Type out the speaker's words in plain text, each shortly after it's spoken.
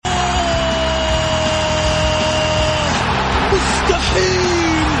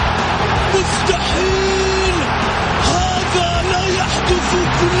مستحيل مستحيل، هذا لا يحدث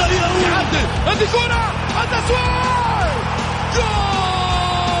كل يوم. هذه كرة التسويق، جول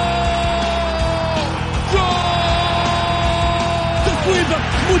جول، تسويبة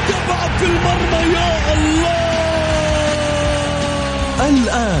متابعة في المرمى، يا الله.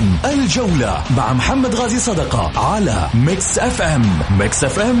 الآن الجولة مع محمد غازي صدقة على ميكس اف ام. ميكس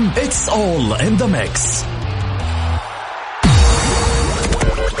اف ام it's all in the mix.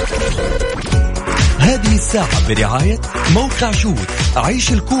 هذه الساعة برعاية موقع شوت.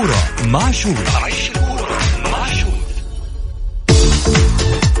 عيش الكورة مع شوت.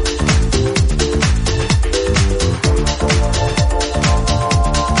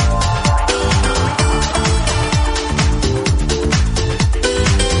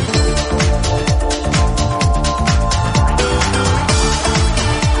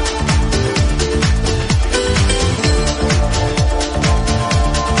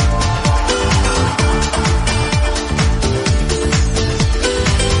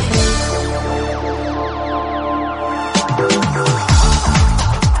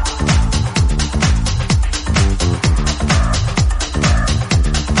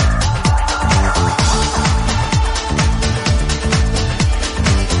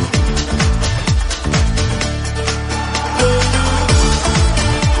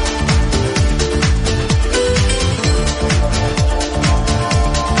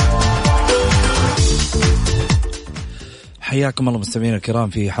 حياكم الله مستمعينا الكرام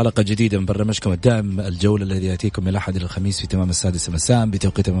في حلقة جديدة من برنامجكم الدائم الجولة، الذي يأتيكم من الأحد إلى الخميس في تمام 6 مساء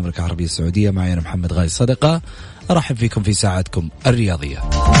بتوقيت المملكة العربية السعودية. معي أنا محمد غازي صدقة، أرحب فيكم في ساعتكم الرياضية.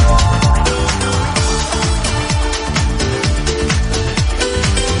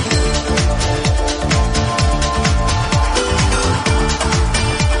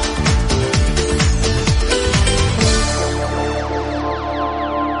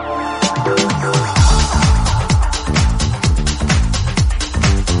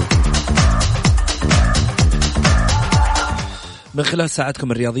 من خلال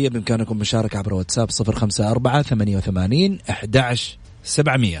ساعتكم الرياضية بإمكانكم مشاركة عبر واتساب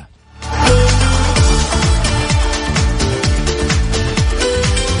 0548811700.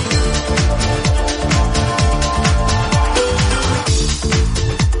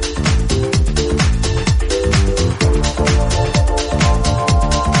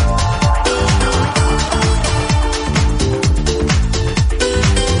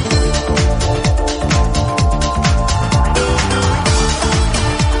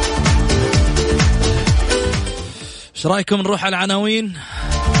 ايش رايكم نروح على العناوين؟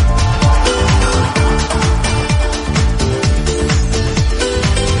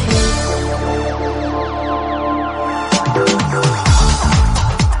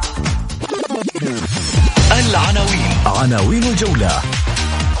 عناوين الجولة.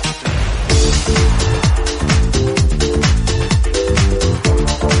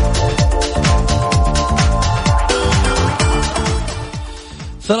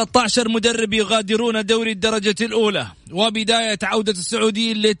 ثلاثة مدرب يغادرون دوري الدرجة الأولى، وبداية عودة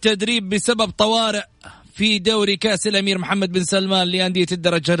السعوديين للتدريب بسبب طوارئ في دوري كأس الأمير محمد بن سلمان لأندية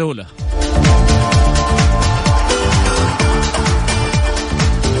الدرجة الأولى.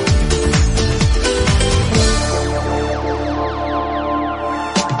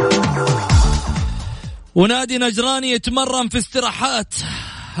 ونادي نجراني يتمرن في استراحات،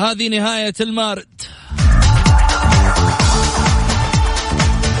 هذه نهاية المارد.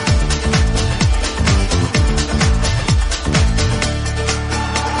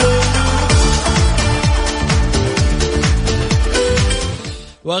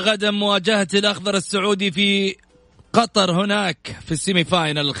 وغدا مواجهة الأخضر السعودي في قطر هناك في السيمي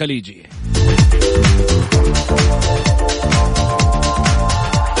فاينل الخليجي.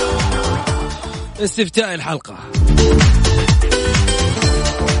 استفتاء الحلقة: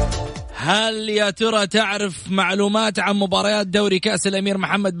 هل يا ترى تعرف معلومات عن مباريات دوري كأس الأمير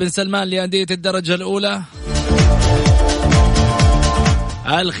محمد بن سلمان لأندية الدرجة الأولى؟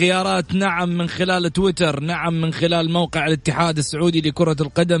 الخيارات: نعم من خلال تويتر، نعم من خلال موقع الاتحاد السعودي لكرة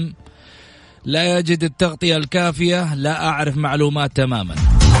القدم، لا يجد التغطية الكافية، لا أعرف معلومات تماما.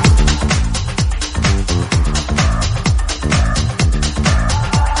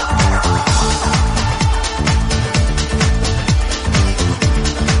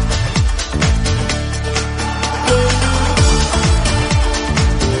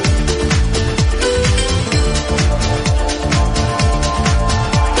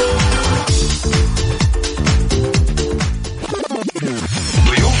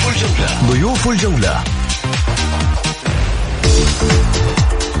 ضيوف الجولة.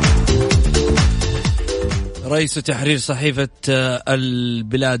 رئيس تحرير صحيفة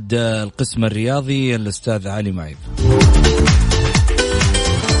البلاد القسم الرياضي الأستاذ علي معيب.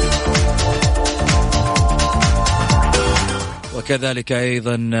 وكذلك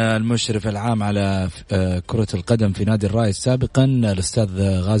أيضا المشرف العام على كرة القدم في نادي الراي سابقا الأستاذ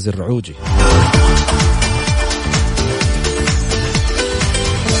غازي الرعوجي.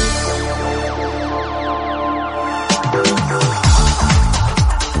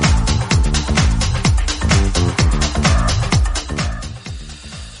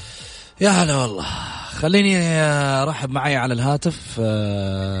 يا هلا والله. خليني أرحب معي على الهاتف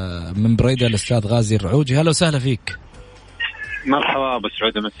من بريدة الأستاذ غازي الرعوجي. هلا وسهلا فيك. مرحبا أبو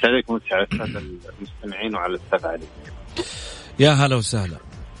سعود، مساء عليكم ومساء السادة المستمعين وعلى الأستاذ علي. يا هلا وسهلا.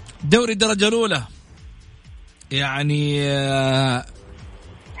 دوري الدرجة الأولى يعني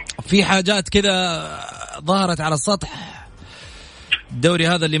في حاجات كذا ظهرت على السطح. الدوري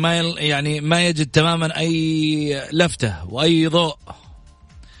هذا اللي ما يجد تماما أي لفتة وأي ضوء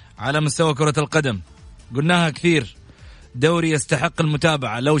على مستوى كرة القدم. قلناها كثير، دوري يستحق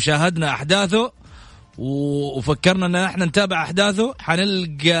المتابعة. لو شاهدنا أحداثه وفكرنا أن احنا نتابع أحداثه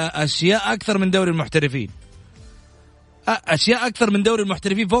حنلقى أشياء أكثر من دوري المحترفين، أشياء أكثر من دوري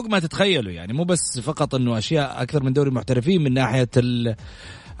المحترفين فوق ما تتخيلوا. يعني مو بس فقط أنه أشياء أكثر من دوري المحترفين من ناحية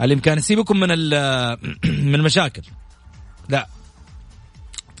الإمكان. سيبكم من المشاكل، لا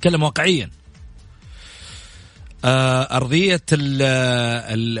أتكلم واقعيا. أرضية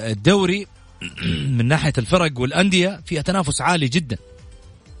الدوري من ناحية الفرق والأندية فيها تنافس عالي جدا.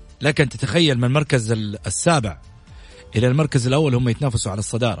 لكن تتخيل من المركز السابع إلى المركز الأول هم يتنافسوا على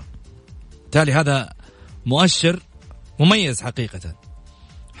الصدارة. بالتالي هذا مؤشر مميز حقيقة.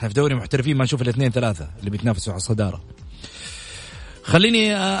 احنا في دوري محترفين ما نشوف الاثنين ثلاثة اللي بيتنافسوا على الصدارة.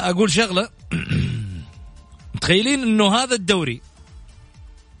 خليني أقول شغلة. متخيلين أنه هذا الدوري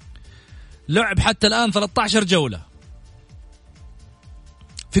لعب حتى الآن 13 جولة.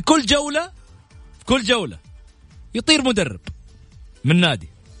 في كل جولة يطير مدرب من نادي.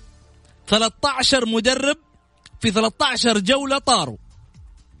 13 مدرب في 13 جولة طاروا.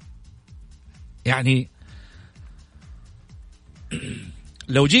 يعني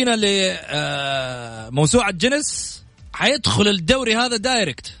لو جينا لموسوعة جينيس حيدخل الدوري هذا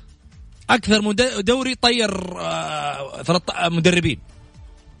دايركت أكثر دوري طير مدربين.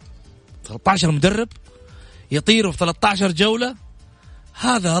 13 مدرب يطيروا في 13 جولة،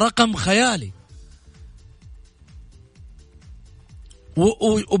 هذا رقم خيالي.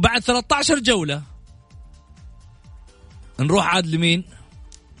 وبعد 13 جولة نروح عاد لمين؟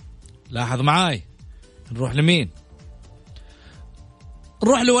 لاحظ معاي، نروح لمين؟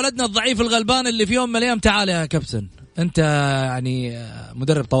 نروح لولدنا الضعيف الغلبان اللي في يوم من الأيام تعال يا كابتن أنت يعني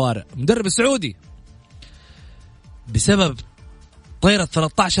مدرب طوارئ، مدرب السعودي. بسبب طيرة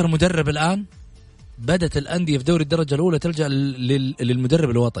 13 مدرب الآن بدت الأندية في دوري الدرجة الأولى تلجأ للمدرب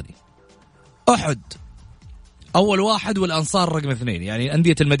الوطني. أحد أول واحد والأنصار رقم 2، يعني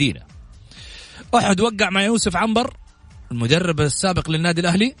أندية المدينة. أحد وقع مع يوسف عنبر المدرب السابق للنادي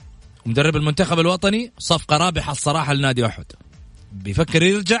الأهلي ومدرب المنتخب الوطني، صفقة رابحة الصراحة لنادي أحد. بيفكر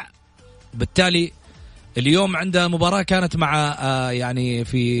يرجع، بالتالي اليوم عنده مباراة كانت مع يعني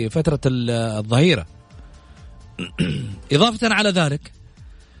في فترة الظهيرة. إضافة على ذلك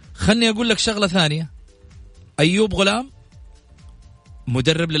خلني أقول لك شغلة ثانية. أيوب غلام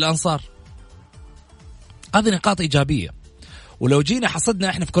مدرب للأنصار، هذه نقاط إيجابية. ولو جينا حصدنا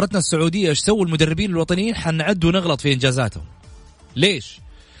إحنا في كرتنا السعودية إيش سووا المدربين الوطنيين حنعد ونغلط في إنجازاتهم. ليش؟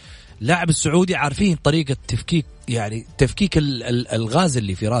 لاعب السعودي عارفين طريقة تفكيك، يعني تفكيك الغاز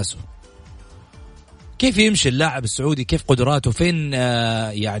اللي في راسه، كيف يمشي اللاعب السعودي، كيف قدراته، فين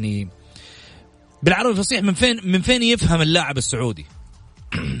يعني بالعربي الفصيح من فين يفهم اللاعب السعودي.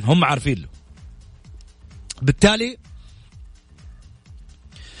 هم عارفين له. بالتالي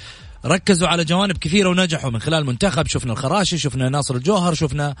ركزوا على جوانب كثيرة ونجحوا من خلال المنتخب. شفنا الخراشي، شفنا ناصر الجوهر،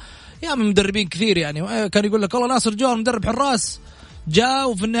 شفنا يا من مدربين كثير. يعني كان يقول لك والله ناصر الجوهر مدرب حراس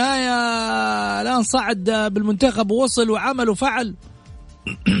جاء وفي النهاية الآن صعد بالمنتخب ووصل وعمل وفعل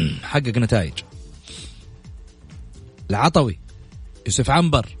حقق نتائج. العطوي، يوسف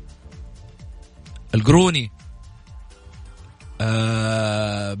عنبر، القروني،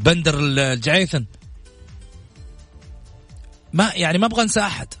 بندر الجعيثن، ما أبغى أنسى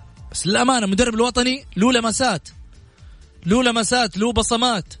أحد، بس للأمانة مدرب الوطني له لمسات له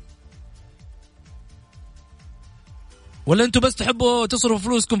بصمات. ولا أنتوا بس تحبوا تصرفوا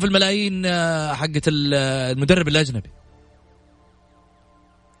فلوسكم في الملايين حقة المدرب الأجنبي؟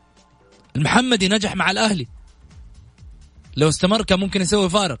 المحمدي نجح مع الأهلي، لو استمر كان ممكن يسوي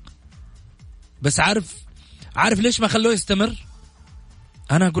فارق، بس عارف ليش ما خلوه يستمر؟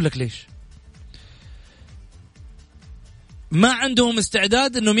 أنا أقول لك ليش. ما عندهم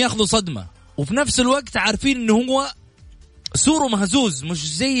استعداد انهم ياخذوا صدمة، وفي نفس الوقت عارفين انه هو سوره مهزوز،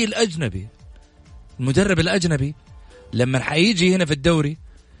 مش زي الأجنبي. المدرب الأجنبي لما حيجي هنا في الدوري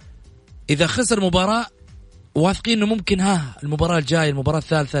إذا خسر مباراة واثقين إنه ممكن المباراة الجاية المباراة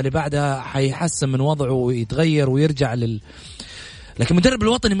الثالثة اللي بعدها حيحسن من وضعه ويتغير ويرجع لكن المدرب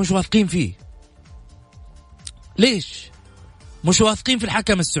الوطني مش واثقين فيه. ليش؟ مش واثقين في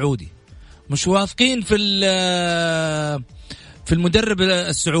الحكم السعودي، مش واثقين في المدرب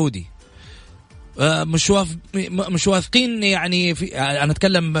السعودي، مش واثقين يعني أنا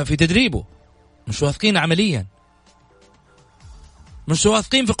أتكلم في تدريبه، مش واثقين عمليا، مش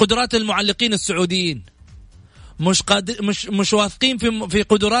واثقين في قدرات المعلقين السعوديين، مش واثقين في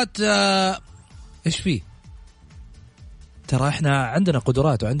قدرات ايش فيه. ترى احنا عندنا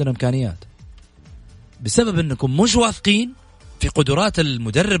قدرات وعندنا امكانيات، بسبب انكم مش واثقين في قدرات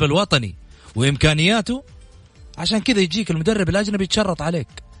المدرب الوطني وامكانياته، عشان كذا يجيك المدرب الاجنبي يتشرط عليك.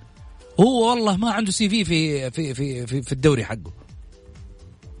 هو والله ما عنده سي في في الدوري حقه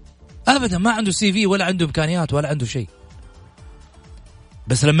ابدا، ما عنده سي في ولا عنده امكانيات ولا عنده شيء،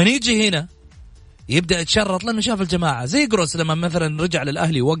 بس لما يجي هنا يبدأ يتشرط لأنه شاف الجماعة. زي جروس لما مثلا رجع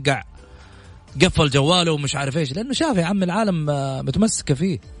للأهلي ووقع قفل جواله ومش عارف إيش، لأنه شاف يا عم العالم متمسكة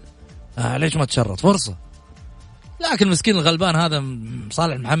فيه، ليش ما تشرط فرصة. لكن المسكين الغلبان هذا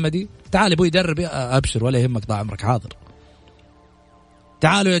صالح محمدي، تعال يبوي يدرب، أبشر ولا يهمك، ضاع عمرك حاضر.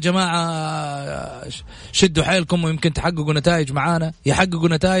 تعالوا يا جماعة شدوا حيلكم ويمكن تحققوا نتائج معانا. يحققوا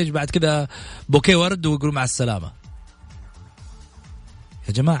نتائج بعد كذا بوكيه ورد ويقولوا مع السلامة.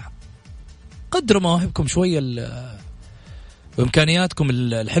 يا جماعة قدروا مواهبكم شوية وإمكانياتكم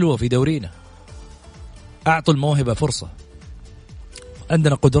الحلوة في دورينا، أعطوا الموهبة فرصة.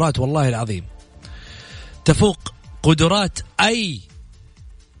 عندنا قدرات والله العظيم تفوق قدرات أي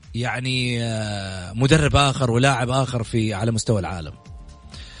يعني مدرب آخر ولاعب آخر على مستوى العالم،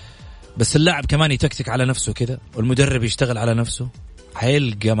 بس اللاعب كمان يتكتك على نفسه كذا والمدرب يشتغل على نفسه،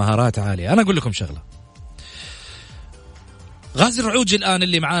 هيلقى مهارات عالية. أنا أقول لكم شغلة، غازي الرعوجي الآن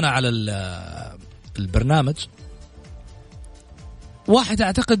اللي معانا على البرنامج واحد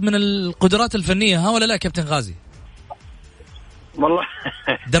أعتقد من القدرات الفنية، ها ولا لا كابتن غازي؟ والله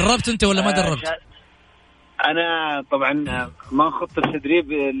دربت أنت ولا ما دربت؟ أنا طبعا ما خضت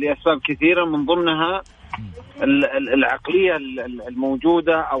التدريب لأسباب كثيرة، من ضمنها العقلية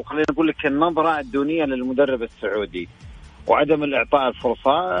الموجودة، أو خلينا نقول لك النظرة الدونية للمدرب السعودي وعدم الإعطاء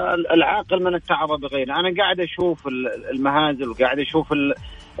الفرصة. العاقل من اتعظ بغيره. أنا قاعد أشوف المهازل وقاعد أشوف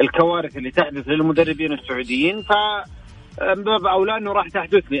الكوارث اللي تحدث للمدربين السعوديين، فباب أولى أنه راح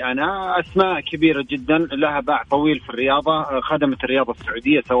تحدث لي أنا. أسماء كبيرة جدا لها باع طويل في الرياضة، خدمت الرياضة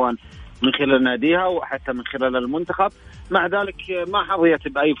السعودية سواء من خلال ناديها وحتى من خلال المنتخب، مع ذلك ما حظيت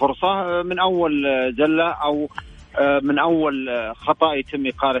بأي فرصة من أول زلة أو من أول خطأ يتم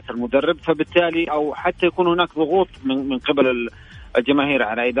إقالة المدرب، فبالتالي أو حتى يكون هناك ضغوط من قبل الجماهير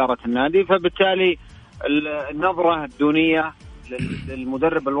على إدارة النادي، فبالتالي النظرة الدونية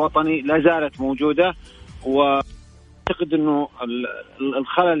للمدرب الوطني لا زالت موجودة. وأعتقد أنه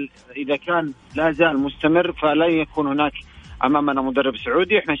الخلل إذا كان لا زال مستمر فلن يكون هناك أمامنا مدرب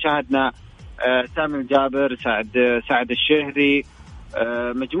سعودي. احنا شاهدنا سامي الجابر، سعد الشهري،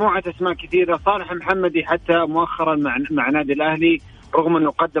 مجموعة أسماء كثيرة، صالح محمدي حتى مؤخرا مع نادي الأهلي، رغم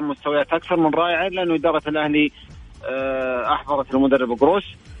أنه قدم مستويات أكثر من رائعة لأنه إدارة الأهلي أحضرت المدرب قروس،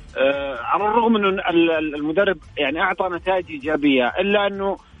 على الرغم أنه المدرب يعني أعطى نتائج إيجابية، إلا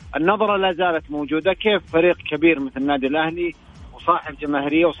أنه النظرة لا زالت موجودة. كيف فريق كبير مثل نادي الأهلي وصاحب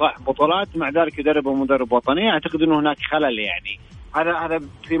جماهيرية وصاحب بطولات مع ذلك يدربه مدرب وطني؟ أعتقد أنه هناك خلل، يعني هذا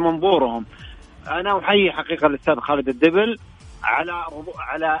في منظورهم. أنا أحيي حقيقة الأستاذ خالد الدبل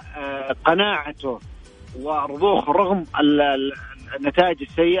على قناعته ورضوخ رغم النتائج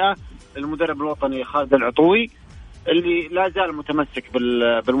السيئة للمدرب الوطني خالد العطوي، اللي لا زال متمسك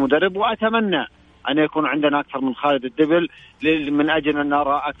بالمدرب. وأتمنى أن يكون عندنا أكثر من خالد الدبل من أجل أن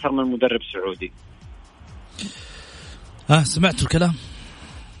نرى أكثر من مدرب سعودي. سمعت الكلام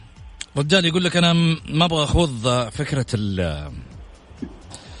رجال يقول لك أنا ما أبغى أخوض فكرة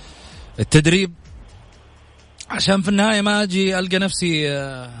التدريب عشان في النهاية ما أجي ألقى نفسي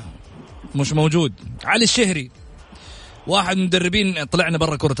مش موجود. علي الشهري واحد من مدربين، طلعنا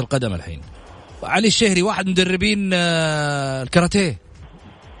برا كرة القدم الحين، علي الشهري واحد من مدربين الكاراتيه،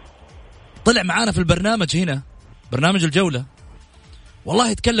 طلع معانا في البرنامج هنا برنامج الجولة، والله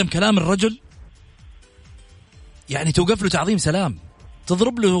يتكلم كلام الرجل يعني توقف له تعظيم سلام،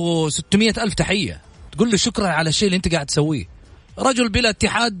 تضرب له 600,000 تحية، تقول له شكرا على الشيء اللي انت قاعد تسويه. رجل بلا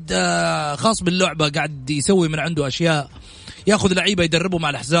اتحاد خاص باللعبة، قاعد يسوي من عنده أشياء، ياخذ لعيبة يدربهم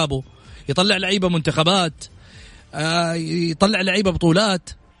على حسابه، يطلع لعيبة منتخبات، يطلع لعيبة بطولات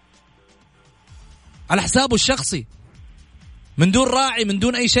على حسابه الشخصي من دون راعي من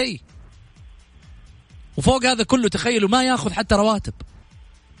دون أي شيء. وفوق هذا كله تخيلوا ما ياخذ حتى رواتب.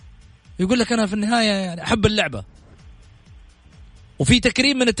 يقول لك أنا في النهاية يعني أحب اللعبة. وفي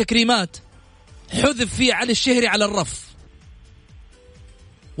تكريم من التكريمات حذف فيه علي الشهري على الرف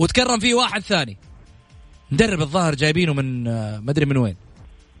وتكرم فيه واحد ثاني مدرب الظاهر جايبينه من ما أدري من وين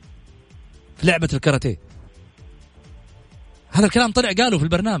في لعبة الكاراتيه. هذا الكلام طلع قالوا في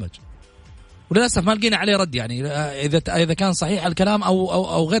البرنامج وللأسف ما لقينا عليه رد. يعني إذا كان صحيح الكلام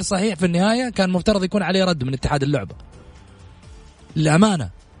أو غير صحيح في النهاية كان مفترض يكون عليه رد من اتحاد اللعبة. للأمانة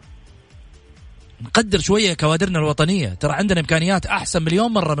نقدر شوية كوادرنا الوطنية. ترى عندنا إمكانيات أحسن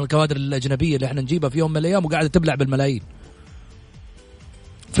مليون مرة من الكوادر الأجنبية اللي احنا نجيبها في يوم من الأيام وقاعدة تبلع بالملايين.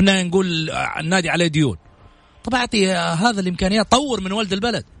 في النهاية نقول النادي عليه ديون. طب أعطي هذا الإمكانيات. طور من ولد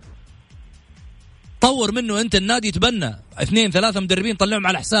البلد. طور منه. أنت النادي يتبنى 2-3 مدربين طلعهم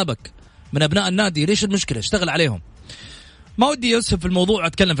على حسابك من أبناء النادي. ليش المشكلة؟ اشتغل عليهم. ما ودي أسهب في الموضوع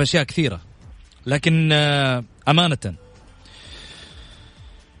أتكلم في أشياء كثيرة لكن أمانة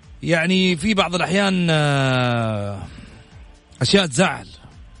يعني في بعض الأحيان أشياء تزعل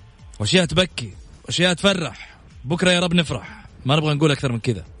وأشياء تبكي وأشياء تفرح. بكرة يا رب نفرح. ما نبغى نقول أكثر من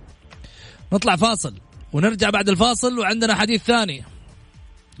كذا. نطلع فاصل ونرجع بعد الفاصل وعندنا حديث ثاني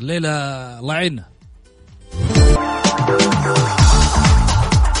الليلة. الله يعيننا.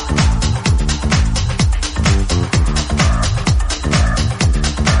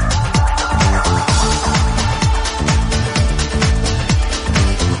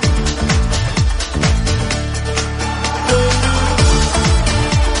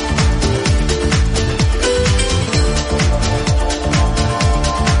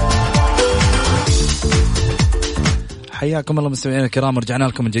 حياكم الله مستمعينا الكرام. رجعنا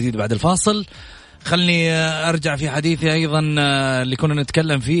لكم من جديد بعد الفاصل. خلني أرجع في حديثي أيضا اللي كنا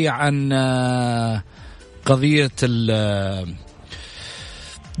نتكلم فيه عن قضية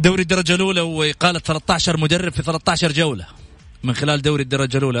دوري الدرجة الأولى وإقالة 13 مدرب في 13 جولة من خلال دوري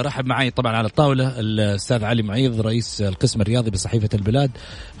الدرجة الأولى. رحب معي طبعا على الطاولة الأستاذ علي معيض رئيس القسم الرياضي بصحيفة البلاد.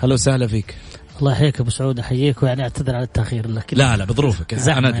 هلا وسهلا فيك. الله يحييك أبو سعود. أحييك ويعني أعتذر على التأخير لكن لا بظروفك.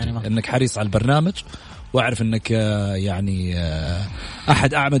 أنا أدري يعني أنك حريص على البرنامج وأعرف أنك يعني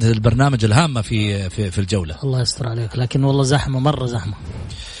أحد أعمدة البرنامج الهامة في الجولة. الله يستر عليك لكن والله زحمة مرة زحمة.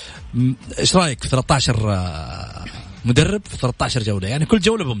 إيش رأيك في 13 مدرب في 13 جولة؟ يعني كل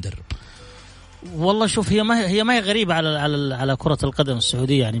جولة بمدرب. والله شوف هي ما هي غريبة على كرة القدم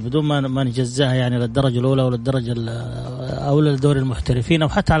السعودية يعني بدون ما نجزاها يعني للدرجة الأولى ولا الدرجة أو للدوري المحترفين أو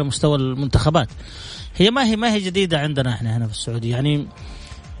حتى على مستوى المنتخبات. هي ما هي جديدة عندنا احنا هنا في السعودية. يعني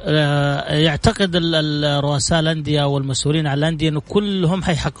يعتقد الرؤساء الأندية والمسؤولين على الأندية أنه كلهم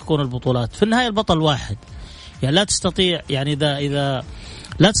حيحققون البطولات. في النهاية البطل واحد. يعني لا تستطيع يعني إذا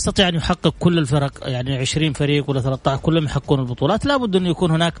لا تستطيع أن يحقق كل الفرق يعني 20 فريق ولا 13 كلهم يحققون البطولات. لا بد أن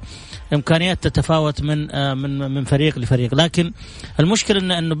يكون هناك إمكانيات تتفاوت من فريق لفريق. لكن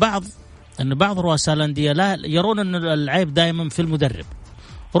المشكلة أن بعض رؤساء الأندية لا يرون أن العيب دائما في المدرب.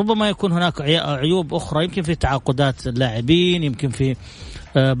 ربما يكون هناك عيوب أخرى. يمكن في تعاقدات اللاعبين. يمكن في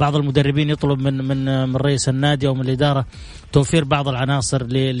بعض المدربين يطلب من رئيس النادي أو من الإدارة توفير بعض العناصر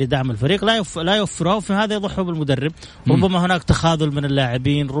لدعم الفريق لا يوفرها وفي هذا يضحوا بالمدرب. ربما هناك تخاذل من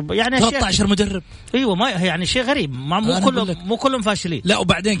اللاعبين. يعني 13 مدرب. ايوه ما يعني شيء غريب. مو كلهم فاشلين. لا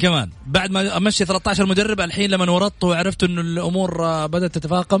وبعدين كمان بعد ما امشي 13 مدرب الحين لما ورطت وعرفت انه الامور بدأت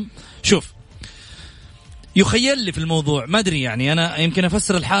تتفاقم. شوف يخيل لي في الموضوع ما ادري يعني انا يمكن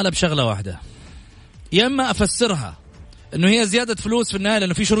افسر الحالة بشغلة واحدة. يا اما افسرها انه هي زيادة فلوس في النهاية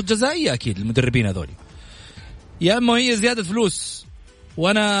لانه في شروط جزائية اكيد المدربين هذولي. يا اما هي زيادة فلوس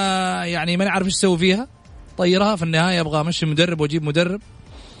وانا يعني ما نعرف ايش اسوي فيها طيرها في النهاية ابغى امشي مدرب واجيب مدرب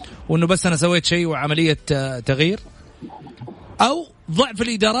وانه بس انا سويت شيء وعملية تغيير. او ضعف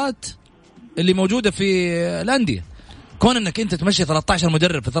الادارات اللي موجودة في الاندية. كون انك انت تمشي 13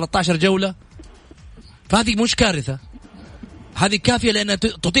 مدرب في 13 جولة فهذه مش كارثة. هذه كافية لأنها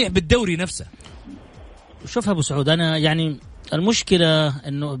تطيح بالدوري نفسه. شوف أبو سعود أنا يعني المشكلة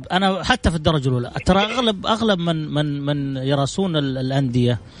إنه أنا حتى في الدرجة الأولى ترى أغلب من يراسون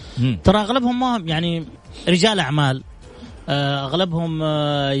الأندية ترى أغلبهم ما هم يعني رجال أعمال. أغلبهم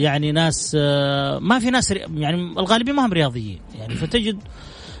يعني ناس ما في ناس يعني الغالبية ما هم رياضيين يعني. فتجد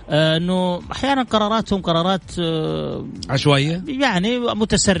أنه أحيانا قراراتهم قرارات عشوائية، يعني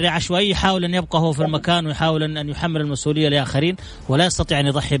متسرعة عشوائية، يحاول أن يبقى هو في المكان ويحاول أن يحمل المسؤولية لآخرين، ولا يستطيع أن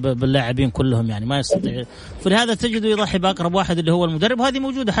يضحي باللاعبين كلهم، يعني ما يستطيع. فلهذا تجده يضحي بأقرب واحد اللي هو المدرب، وهذه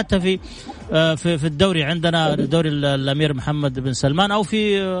موجودة حتى في الدوري عندنا، دوري الأمير محمد بن سلمان، أو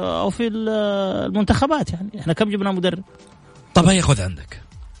في المنتخبات. يعني إحنا كم جبنا مدرب؟ طب هي خذ عندك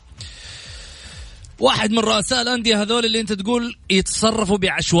واحد من رؤساء الأندية هذول اللي أنت تقول يتصرفوا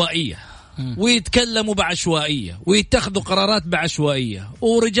بعشوائية ويتكلموا بعشوائية ويتخذوا قرارات بعشوائية،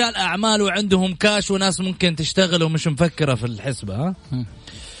 ورجال أعمال وعندهم كاش وناس ممكن تشتغل ومش مفكرة في الحسبة، ها؟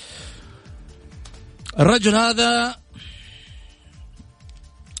 الرجل هذا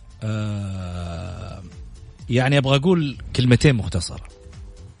يعني أبغى أقول كلمتين مختصرة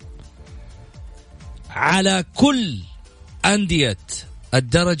على كل أندية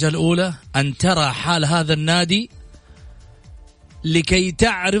الدرجة الأولى أن ترى حال هذا النادي لكي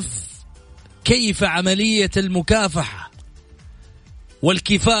تعرف كيف عملية المكافحة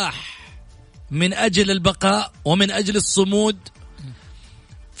والكفاح من أجل البقاء ومن أجل الصمود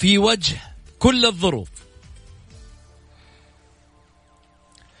في وجه كل الظروف.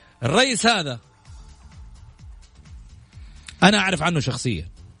 الرئيس هذا أنا أعرف عنه شخصيا،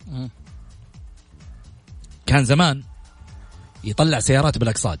 كان زمان يطلع سيارات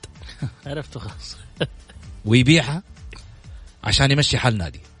بالأقصاد عرفته خلاص ويبيعها عشان يمشي حال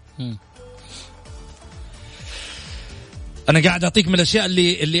نادي. أنا قاعد أعطيك من الأشياء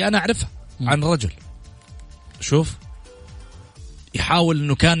اللي أنا أعرفها عن الرجل. شوف، يحاول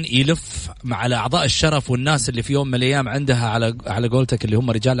إنه كان يلف مع أعضاء الشرف والناس اللي في يوم من الأيام عندها على قولتك اللي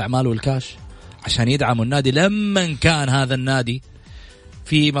هم رجال الأعمال والكاش عشان يدعموا النادي. لما كان هذا النادي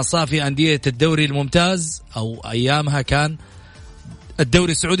في مصافي أندية الدوري الممتاز، أو أيامها كان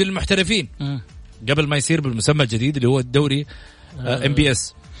الدوري السعودي للمحترفين قبل ما يصير بالمسمى الجديد اللي هو الدوري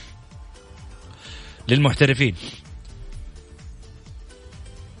MBS للمحترفين.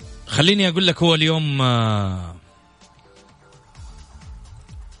 خليني أقول لك، هو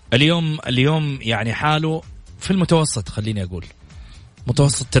اليوم يعني حاله في المتوسط، خليني أقول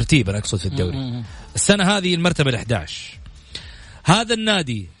متوسط ترتيب، أنا أقصد في الدوري. السنة هذه المرتبة 11. هذا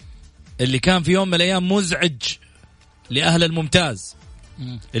النادي اللي كان في يوم من الأيام مزعج لأهل الممتاز،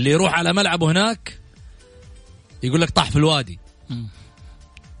 اللي يروح على ملعبه هناك يقول لك طاح في الوادي،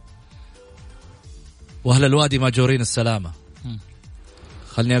 وأهل الوادي ماجورين السلامة.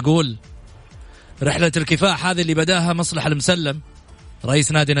 خلني أقول رحلة الكفاح هذه اللي بداها مصلح المسلم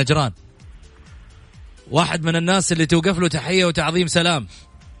رئيس نادي نجران، واحد من الناس اللي توقف له تحية وتعظيم سلام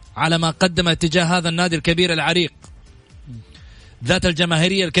على ما قدم اتجاه هذا النادي الكبير العريق ذات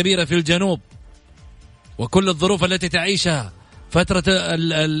الجماهيرية الكبيرة في الجنوب، وكل الظروف التي تعيشها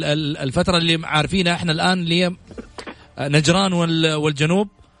الفترة اللي عارفينها احنا الآن اللي هي نجران والجنوب،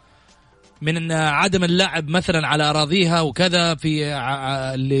 من عدم اللعب مثلا على أراضيها وكذا في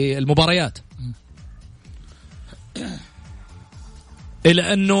المباريات،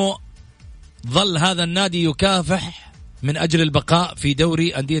 إلى أنه ظل هذا النادي يكافح من أجل البقاء في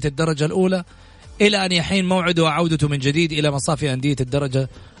دوري أندية الدرجة الأولى إلى أن يحين موعده وعودته من جديد إلى مصافي أندية الدرجة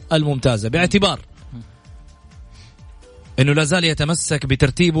الممتازة، باعتبار أنه لا زال يتمسك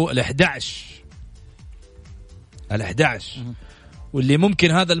بترتيبه ال11 واللي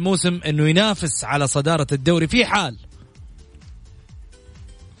ممكن هذا الموسم أنه ينافس على صدارة الدوري في حال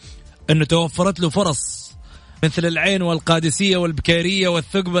أنه توفرت له فرص مثل العين والقادسية والبكيرية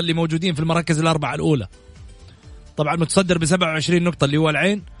والثقبة اللي موجودين في المراكز الأربعة الأولى. طبعا متصدر ب27 نقطة اللي هو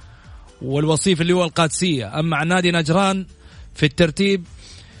العين، والوصيف اللي هو القادسية. أما نادي نجران في الترتيب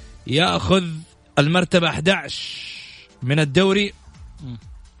يأخذ المرتبة 11 من الدوري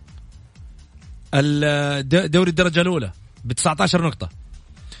الدرجة الأولى ب19 نقطة.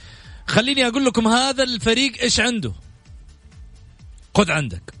 خليني أقول لكم هذا الفريق إيش عنده. خذ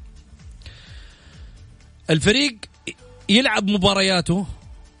عندك الفريق يلعب مبارياته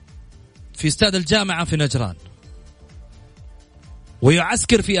في استاد الجامعة في نجران،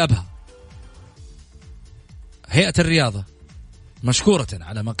 ويعسكر في أبها. هيئة الرياضة مشكورة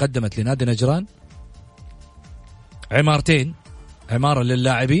على ما قدمت لنادي نجران عمارتين، عمارة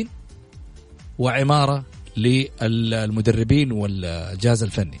للاعبين وعمارة للمدربين والجهاز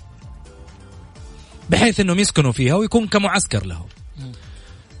الفني، بحيث أنهم يسكنوا فيها ويكون كمعسكر لهم.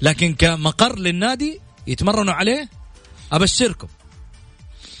 لكن كمقر للنادي يتمرنوا عليه، أبشركم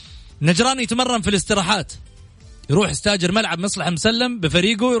نجران يتمرن في الاستراحات، يروح يستاجر ملعب مصلح مسلم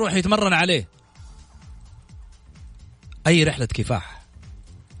بفريقه يروح يتمرن عليه. أي رحلة كفاح،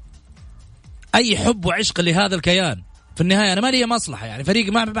 أي حب وعشق لهذا الكيان. في النهاية أنا ما لي مصلحة، يعني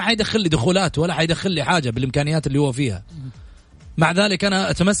فريق ما حيدخل لي دخولات ولا حيدخل لي حاجة بالإمكانيات اللي هو فيها. مع ذلك أنا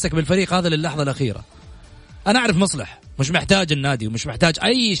أتمسك بالفريق هذا للحظة الأخيرة. أنا أعرف مصلح، مش محتاج النادي ومش محتاج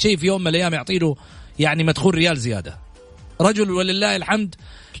أي شيء في يوم من الأيام يعطيله يعني مدخول ريال زيادة. رجل ولله الحمد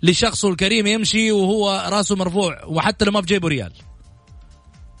لشخصه الكريم يمشي وهو راسه مرفوع، وحتى لو ما بجيبه ريال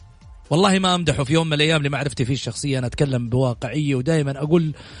والله ما أمدحه في يوم من الأيام لمعرفتي فيه الشخصية. أنا أتكلم بواقعية، ودائما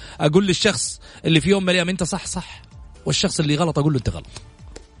أقول للشخص اللي في يوم من الأيام أنت صح، والشخص اللي غلط أقول له أنت غلط.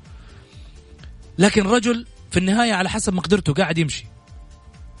 لكن رجل في النهاية على حسب مقدرته قاعد يمشي،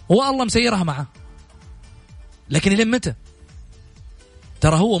 هو الله مسيرها معه، لكن إلى متى؟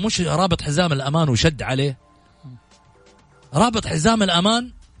 ترى هو مش رابط حزام الأمان وشد عليه، رابط حزام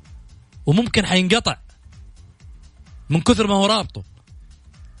الأمان وممكن حينقطع من كثر ما هو رابطه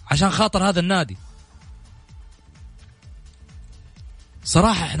عشان خاطر هذا النادي.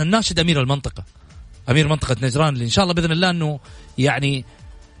 صراحة احنا نناشد أمير منطقة نجران اللي إن شاء الله بإذن الله أنه يعني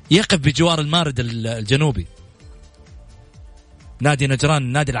يقف بجوار المارد الجنوبي، نادي نجران،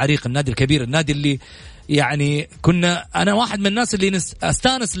 النادي العريق، النادي الكبير، النادي اللي يعني أنا واحد من الناس اللي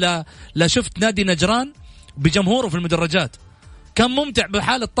أستانس لا شفت نادي نجران بجمهوره في المدرجات. كان ممتع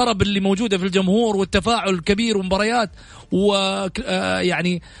بحال الطرب اللي موجودة في الجمهور والتفاعل الكبير ومباريات،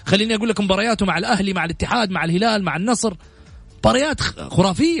 ويعني خليني أقول لكم مبارياته مع الأهلي، مع الاتحاد، مع الهلال، مع النصر، مباريات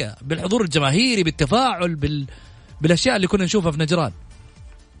خرافية بالحضور الجماهيري، بالتفاعل، بالأشياء اللي كنا نشوفها في نجران.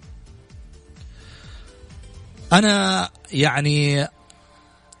 أنا يعني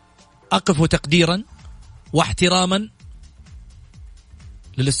أقف تقديرا واحتراما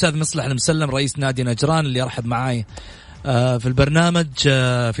للأستاذ مصلح المسلم رئيس نادي نجران اللي أرحب معاي في البرنامج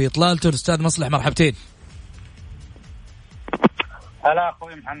في إطلالته. الأستاذ مصلح مرحبتين. هلا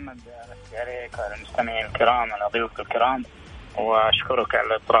أخوي محمد، أمسي عليك وعلى المستمعين الكرام، على ضيوفك الكرام، وأشكرك على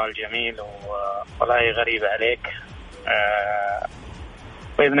الإطراء الجميل والله غريبة عليك.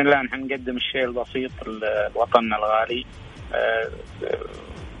 بإذن الله نحن نقدم الشيء البسيط لوطننا الغالي،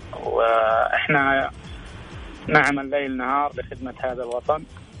 وإحنا نعمل ليل نهار لخدمة هذا الوطن،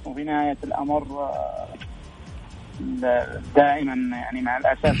 وفي نهاية الأمر دائما يعني مع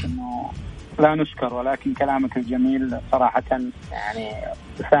الأسف أنه لا نشكر، ولكن كلامك الجميل صراحة يعني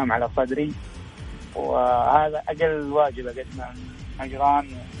سام على صدري، وهذا أقل واجب أقدمه نجران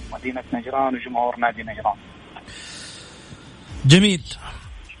ومدينة نجران وجمهور نادي نجران. جميل.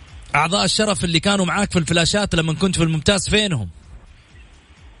 أعضاء الشرف اللي كانوا معاك في الفلاشات لما كنت في الممتاز فينهم؟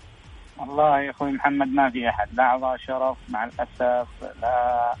 والله يا أخوي محمد ما في أحد، لا أعضاء شرف مع الأسف،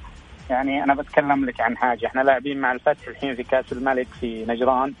 لا يعني أنا بتكلم لك عن حاجة. إحنا لاعبين مع الفتح الحين في كأس الملك في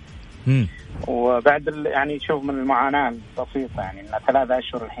نجران، وبعد يعني شوف من المعاناة البسيطة يعني إن 3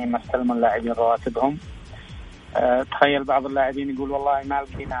 أشهر الحين ما استلموا اللاعبين رواتبهم. تخيل بعض اللاعبين يقول والله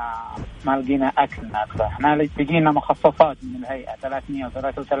ما لقينا أكل ناكله، إحنا لقينا مخصصات من الهيئة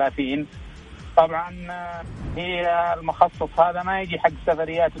 333. طبعا هي المخصص هذا ما يجي حق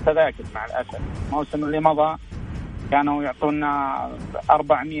سفريات وتذاكر مع الأسف. الموسم اللي مضى كانوا يعطونا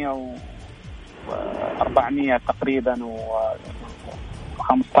 400 تقريبا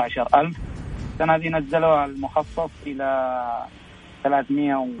و15,000. السنة دي نزلوها المخصص إلى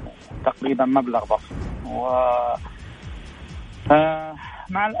 300 تقريبا مبلغ بسيط.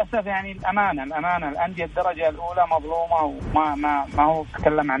 مع الأسف يعني الأمانة الأندية الدرجة الأولى مظلومة، وما ما هو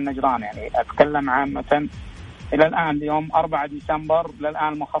أتكلم عن نجران، يعني أتكلم عامة. إلى الآن اليوم 4 ديسمبر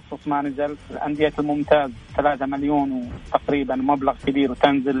للآن المخصص ما نزل. الأندية الممتاز 3 مليون تقريبا مبلغ كبير،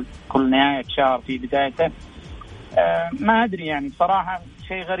 وتنزل كل نهاية شهر في بدايته. ما أدري يعني بصراحة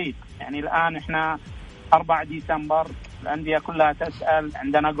شيء غريب. يعني الآن إحنا 4 ديسمبر الأندية كلها تسأل،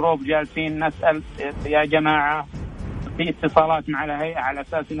 عندنا جروب جالسين نسأل يا جماعة، في اتصالات مع الهيئة على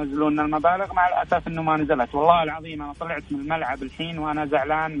أساس ينزلون المبالغ، مع الأسف إنه ما نزلت. والله العظيم أنا طلعت من الملعب الحين وأنا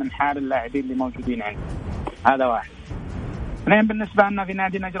زعلان من حال اللاعبين اللي موجودين عندي. هذا واحد. اثنين، بالنسبة لنا في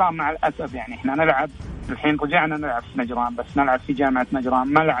نادي نجران مع الأسف يعني إحنا نلعب الحين، رجعنا نلعب في نجران بس نلعب في جامعة نجران،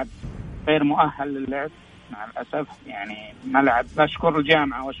 ملعب غير مؤهل للعب مع الأسف. يعني ملعب، أشكر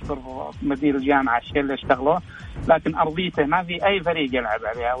الجامعة وأشكر مدير الجامعة الشيء اللي اشتغلوه، لكن أرضيته ما في أي فريق يلعب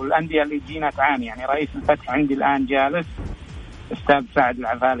عليها، والأندية اللي تجينا تعاني. يعني رئيس الفتح عندي الآن جالس، أستاذ سعد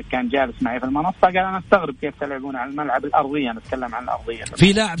العفالك كان جالس معي في المنصة، قال أنا أستغرب كيف تلعبون على الملعب الأرضية. نتكلم عن الأرضية.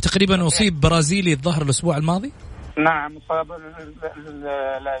 في لاعب تقريبا أصيب برازيلي الظهر الأسبوع الماضي. نعم، صاب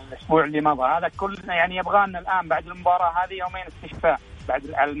الأسبوع اللي مضى. هذا كل يعني يبغانا الآن بعد المباراة هذه يومين استشفاء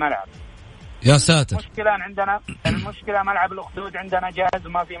بعد على الملعب. يا ساتر. المشكلة عندنا، المشكلة ملعب الأخدود عندنا جاهز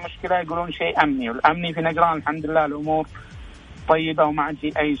وما في مشكلة، يقولون شيء أمني، والأمني في نجران الحمد لله الأمور طيبة وما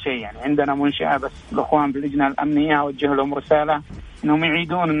عندي أي شيء. يعني عندنا منشأة، بس الأخوان في اللجنة الأمنية أوجه لهم رسالة إنهم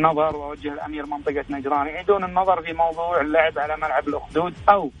يعيدون النظر، وأوجه الأمير منطقة نجران يعيدون النظر في موضوع اللعب على ملعب الأخدود،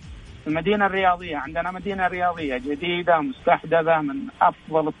 أو المدينة الرياضية عندنا مدينة رياضية جديدة مستحدثة من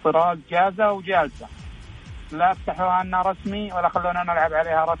أفضل الطراز، جاهزة وجالسة، لا فتحوها لنا رسمي ولا خلونا نلعب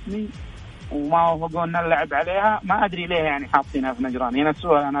عليها رسمي وما وافقونا نلعب عليها. ما أدري ليه يعني حاطينها في نجران، هنا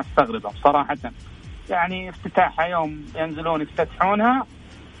السؤال أنا أستغربه بصراحة. يعني افتتاحها يوم ينزلون يفتتحونها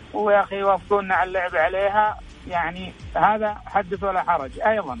ويا أخي يوافقونا على اللعب عليها، يعني هذا حدث ولا حرج.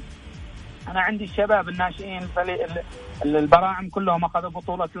 أيضا أنا عندي الشباب الناشئين البراعم كلهم أخذوا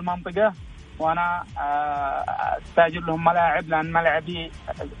بطولة المنطقة، وأنا استاجر لهم ملاعب لأن ملعبي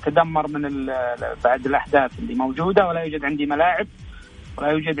تدمر من بعد الأحداث اللي موجودة، ولا يوجد عندي ملاعب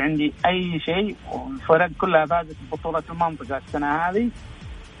ولا يوجد عندي أي شيء، والفرق كلها فازت ببطولة المنطقة السنة هذه.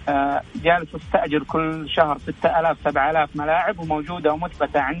 جالس استأجر كل شهر 6000 7000 ملاعب وموجودة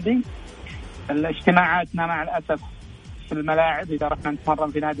ومثبتة عندي. الاجتماعاتنا مع الأسف في الملاعب إذا رحنا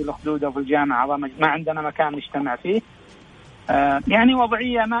نتمرن في نادي الأخدود أو في الجامعة ما عندنا مكان نجتمع فيه. يعني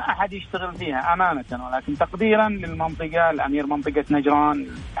وضعية ما أحد يشتغل فيها أمانة، ولكن تقديرا للمنطقة الأمير منطقة نجران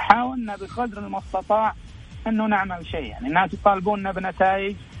حاولنا بقدر المستطاع أنه نعمل شيء. يعني الناس يطالبوننا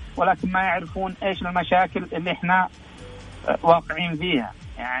بنتائج ولكن ما يعرفون إيش المشاكل اللي إحنا واقعين فيها.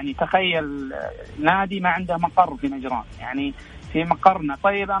 يعني تخيل نادي ما عنده مقر في نجران، يعني في مقرنا.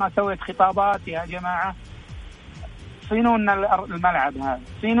 طيب أنا سويت خطابات يا جماعة صينوا لنا الملعب هذا،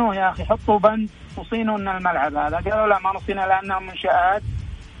 صينوه يا أخي، حطوا بند وصينوا لنا الملعب هذا. قالوا لا ما نصينا لأنها منشآت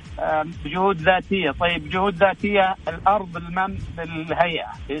بجهود ذاتية. طيب جهود ذاتية، الأرض المن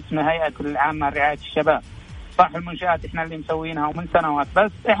للهيئة باسم هيئة العامة لرعاية الشباب، صح المنشآت إحنا اللي مسوينها ومن سنوات،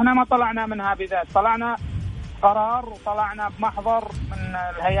 بس إحنا ما طلعنا منها بذات، طلعنا قرار وطلعنا بمحضر من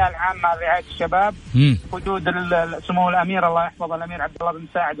الهيئة العامة لرعاية الشباب حدود سمو الأمير الله يحفظه الأمير عبد الله بن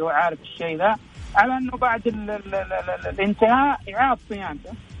ساعد، هو عارف الشيء ذا، على أنه بعد الانتهاء إعادة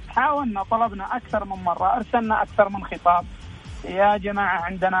صيانته. حاولنا طلبنا أكثر من مرة، أرسلنا أكثر من خطاب يا جماعة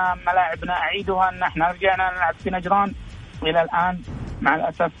عندنا ملاعبنا أعيدوها، أن احنا رجعنا نلعب في نجران. إلى الآن مع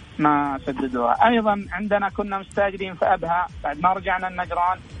الأسف ما سددوها. أيضا عندنا كنا مستاجرين في أبها بعد ما رجعنا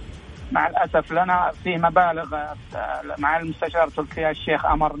النجران، مع الأسف لنا فيه مبالغ مع المستشار تركيا الشيخ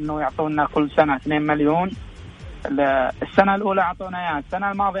أمر أنه يعطونا كل سنة 2 مليون. السنة الأولى أعطونا إياها،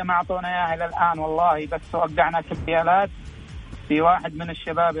 السنة الماضية ما أعطونا إياها إلى الآن والله، بس وقعنا كمبيالات. في واحد من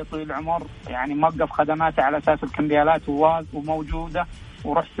الشباب يطويل العمر يعني موقف خدماته على أساس الكمبيالات وموجودة،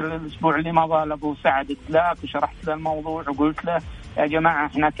 ورحت الأسبوع اللي مضى لأبو سعد الدلاك وشرحت له الموضوع وقلت له يا جماعة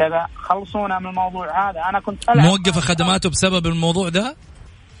إحنا كذا خلصونا من الموضوع هذا. أنا كنت موقفة خدماته بسبب الموضوع ده؟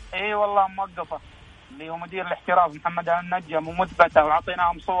 إيه والله موقفة، اللي هو مدير الاحتراف محمد النجم، ومثبتة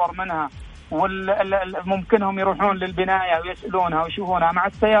وعطيناهم صور منها، وممكنهم يروحون للبناية ويسألونها ويشوفونها مع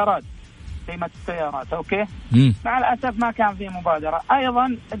السيارات، قيمة السيارات. أوكي. مع الأسف ما كان في مبادرة.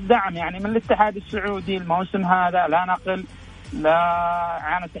 أيضا الدعم يعني من الاتحاد السعودي الموسم هذا لا نقل لا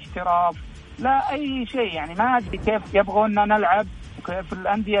إعانة احتراف لا أي شيء، يعني ما أدري كيف يبغوننا نلعب وكيف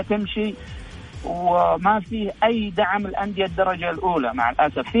الأندية تمشي، وما فيه أي دعم الأندية الدرجة الأولى. مع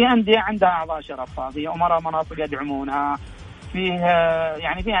الأسف في أندية عندها أعضاء شرف، في أمراء مناطق يدعمونها، فيه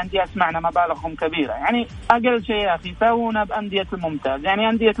يعني في أندية سمعنا مبالغهم كبيرة. يعني أقل شيء يا أخي سوونا بأندية الممتاز. يعني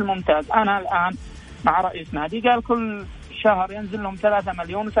أندية الممتاز أنا الآن مع رئيس نادي قال كل شهر ينزل لهم 3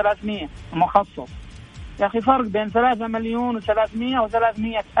 مليون و300 مخصص. يا أخي فرق بين 3 مليون و300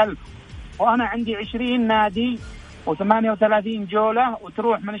 و300 ألف، وأنا عندي 20 نادي و38 جولة،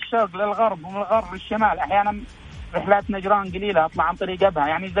 وتروح من الشرق للغرب ومن الغرب للشمال. أحيانا رحلات نجران قليلة أطلع عن طريق أبها،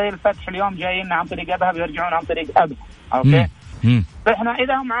 يعني زي الفتح اليوم جايين عن طريق أبها بيرجعون عن طريق أبها. أوكي. فإحنا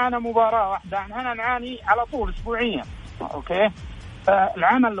إذا هم معانا مباراة واحدة احنا نعاني على طول أسبوعيا. أوكي.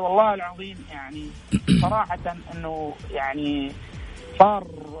 العمل والله العظيم يعني صراحة إنه يعني صار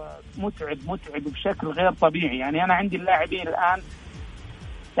متعب بشكل غير طبيعي. يعني أنا عندي اللاعبين الآن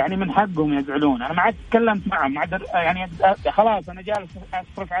يعني من حقهم يزعلون. أنا ما عاد تكلمت معهم، يعني خلاص أنا جالس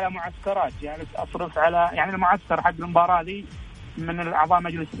أصرف على معسكرات، جالس أصرف على يعني المعسكر حق المباراة دي من الأعضاء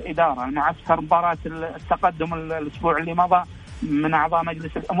مجلس الإدارة، المعسكر مباراة التقدم الأسبوع اللي مضى من أعضاء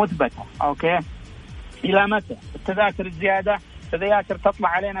مجلس مثبتة. أوكي. إلى متى؟ التذاكر الزيادة، التذاكر تطلع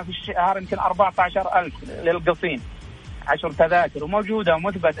علينا في الشهر يمكن 14,000 للقصين، 10 تذاكر وموجودة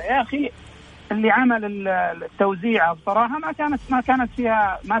ومثبتة. يا أخي اللي عمل التوزيع بصراحة ما كانت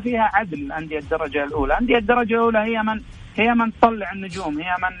فيها ما فيها عدل. أندية الدرجة الأولى، أندية الدرجة الأولى هي من تطلع النجوم،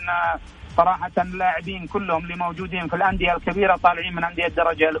 هي من صراحة اللاعبين كلهم اللي موجودين في الأندية الكبيرة طالعين من أندية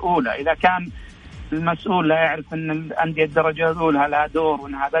الدرجة الأولى. إذا كان المسؤول لا يعرف أن الأندية الدرجة الأولى لها دور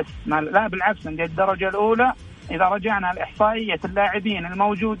وأنها بس لا بالعكس، أندية الدرجة الأولى إذا رجعنا لإحصائية اللاعبين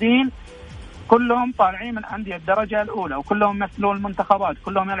الموجودين كلهم طالعين من أندية الدرجة الأولى، وكلهم مثلوا المنتخبات،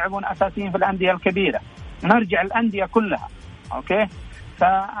 كلهم يلعبون أساسيين في الأندية الكبيرة. نرجع الأندية كلها. أوكي.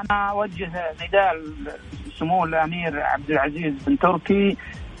 فأنا أوجه نداء سمو الأمير عبد العزيز بن تركي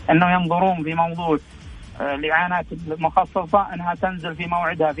أنه ينظرون في موضوع الإعانات المخصصة، أنها تنزل في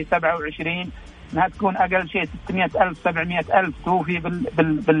موعدها في 27، أنها تكون أقل شيء 600,000 700,000 توفي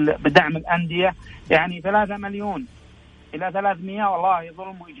بدعم الأندية. يعني 3 مليون إلى 300 والله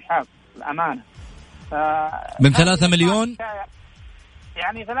ظلم وإجحاف الأمانة. من 3 مليون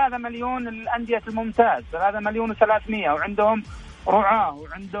يعني 3 مليون الأندية الممتاز، 3 مليون و300، وعندهم رعاة،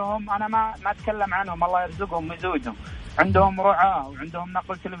 وعندهم أنا ما أتكلم عنهم الله يرزقهم ويزودهم، عندهم رعاة وعندهم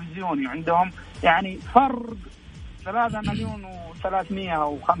نقل تلفزيوني، وعندهم يعني فرق 3 مليون و300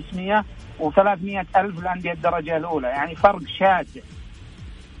 و500 و300 ألف الأندية الدرجة الأولى، يعني فرق شاسع.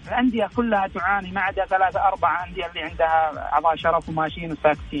 الأندية كلها تعاني ما عدا 3-4 أندية اللي عندها أعضاء شرف وماشيين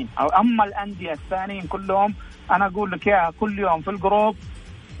وساكتين. أما الأندية الثانيين كلهم أنا أقول لك يا كل يوم في الجروب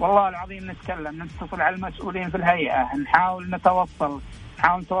والله العظيم نتصل على المسؤولين في الهيئة، نحاول نتوصل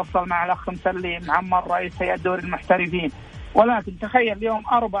مع الأخ مسلي معمر رئيس هيئة دوري المحترفين. ولكن تخيل اليوم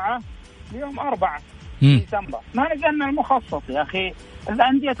 4 ديسمبر ما نزلنا المخصص يا أخي.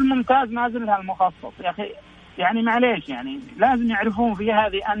 الأندية الممتاز ما زلها المخصص يا أخي. يعني معليش، يعني لازم يعرفون في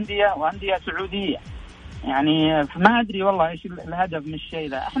هذه أندية وأندية سعودية. يعني ما أدري والله إيش الهدف من الشيء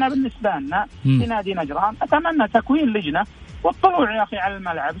ذا. إحنا بالنسبة لنا في نادي نجران أتمنى تكوين لجنة والطلوع يا أخي على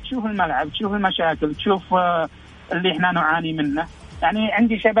الملعب، تشوف الملعب، تشوف المشاكل، تشوف اللي إحنا نعاني منه. يعني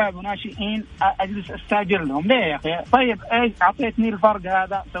عندي شباب وناشئين أجلس أستاجر لهم ليه يا أخي؟ طيب إيش أعطيتني الفرق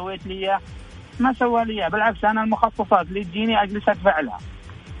هذا سويت لي ما سوى لي، بالعكس أنا المخصصات اللي تجيني أجلس أدفع لها.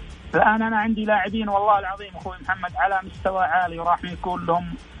 الآن أنا عندي لاعبين والله العظيم أخوي محمد على مستوى عالي وراح يكون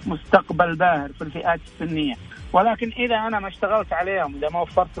لهم مستقبل باهر في الفئات السنية، ولكن إذا أنا ما اشتغلت عليهم، إذا ما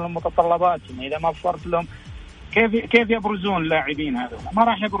وفرت لهم متطلباتهم، إذا ما وفرت لهم كيف يبرزون اللاعبين هذول؟ ما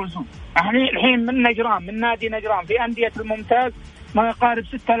راح يبرزون. الحين من نجران، من نادي نجران في أندية الممتاز ما يقارب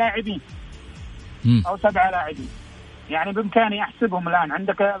 6 لاعبين أو 7 لاعبين. يعني بإمكاني أحسبهم الآن.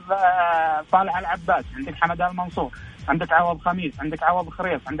 عندك صالح العباس، عندك حمد المنصور، عندك عوض خميس، عندك عوض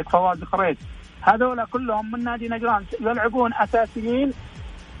خريف، عندك فواز خريف، هذول كلهم من نادي نجران يلعبون أساسيين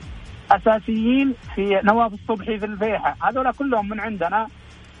في نواف الصبحي في الفيحة. هذول كلهم من عندنا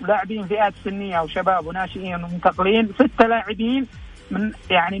لاعبين فئات سنية وشباب وناشئين ومنتقلين. 6 لاعبين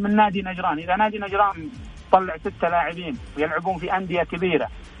من نادي نجران. إذا نادي نجران طلع 6 لاعبين ويلعبون في أندية كبيرة،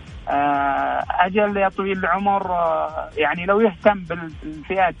 أجل يا طويل العمر يعني لو يهتم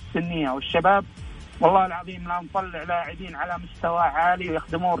بالفئات السنية والشباب والله العظيم لا نطلع لاعبين على مستوى عالي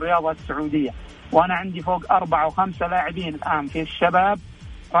ويخدمون الرياضة السعودية. وأنا عندي فوق 4 و5 لاعبين الآن في الشباب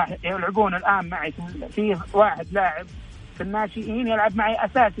راح يلعبون الآن معي. في واحد لاعب في الناشئين يلعب معي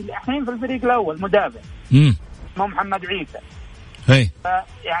أساسي الحين في الفريق الأول مدافع اسمه محمد عيسى.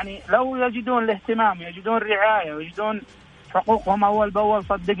 يعني لو يجدون الاهتمام، يجدون الرعاية، ويجدون حقوقهم أول بأول،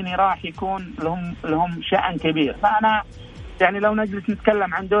 صدقني راح يكون لهم شأن كبير. فأنا يعني لو نجلس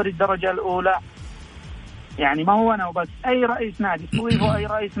نتكلم عن دوري الدرجة الأولى، يعني ما هو أنا وبس، أي رئيس نادي سويه أي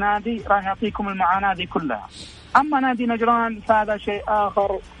رئيس نادي راح يعطيكم المعاناة دي كلها. أما نادي نجران فهذا شيء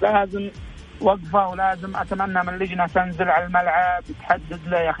آخر، لازم وقفة، ولازم أتمنى من اللجنة تنزل على الملعب تحدد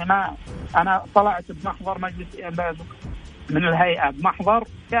له. يا أخي ما أنا طلعت بمحضر مجلس من الهيئة بمحضر،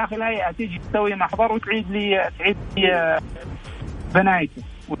 يا أخي الهيئة تيجي تسوي محضر وتعيد لي بنايته،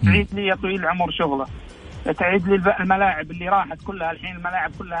 وتعيد لي يا طويل العمر شغله، تعيد لي الملاعب اللي راحت كلها. الحين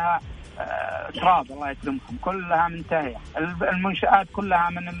الملاعب كلها تراب الله يكرمكم، كلها منتهية، المنشآت كلها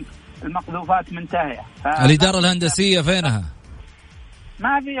من المقذوفات منتهية. الإدارة الهندسية فينها؟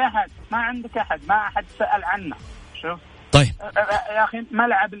 ما في أحد، ما عندك أحد، ما أحد سأل عنه. شوف طيب يا أخي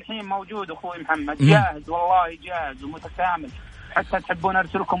ملعب الحين موجود أخوي محمد، جاهز والله جاهز ومتكامل، حتى تحبون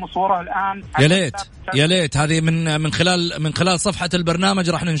أرسلكم صورة الآن. يا ليت هذه من خلال صفحة البرنامج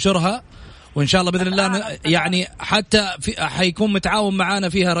راح ننشرها، وإن شاء الله بإذن الله يعني حتى حيكون متعاون معنا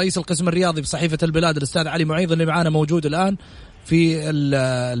فيها رئيس القسم الرياضي بصحيفة البلاد الأستاذ علي معيض اللي معانا موجود الآن في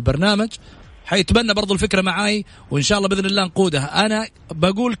البرنامج، حيتبنى برضو الفكرة معاي، وإن شاء الله بإذن الله نقودها. أنا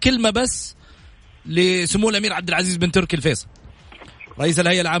بقول كلمة بس لسمو الأمير عبد العزيز بن تركي الفيصل رئيس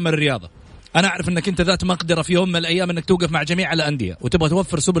الهيئة العامة للرياضة. أنا أعرف أنك أنت ذات مقدرة في يوم من الأيام أنك توقف مع جميع الأندية وتبغى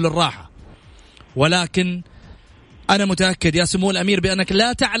توفر سبل الراحة، ولكن أنا متأكد يا سمو الأمير بأنك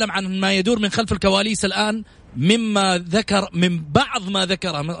لا تعلم عن ما يدور من خلف الكواليس الآن مما ذكر من بعض ما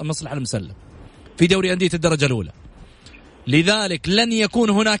ذكره مصلح المسلم في دوري أندية الدرجة الأولى. لذلك لن يكون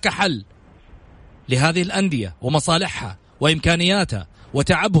هناك حل لهذه الأندية ومصالحها وإمكانياتها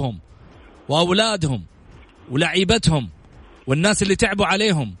وتعبهم وأولادهم ولعيبتهم والناس اللي تعبوا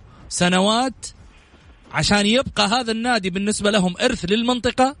عليهم سنوات عشان يبقى هذا النادي بالنسبة لهم إرث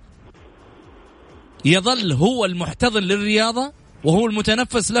للمنطقة، يظل هو المحتضن للرياضة وهو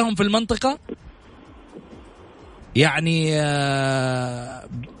المتنفس لهم في المنطقة، يعني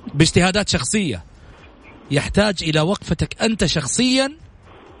باجتهادات شخصية، يحتاج إلى وقفتك أنت شخصيا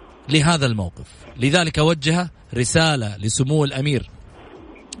لهذا الموقف. لذلك وجه رسالة لسمو الأمير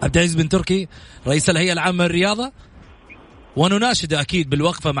عبد العزيز بن تركي رئيس الهيئة العامة للرياضة، ونناشد أكيد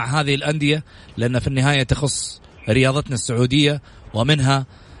بالوقفة مع هذه الأندية، لأن في النهاية تخص رياضتنا السعودية، ومنها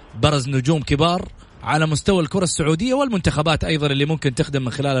برز نجوم كبار على مستوى الكرة السعودية والمنتخبات أيضا اللي ممكن تخدم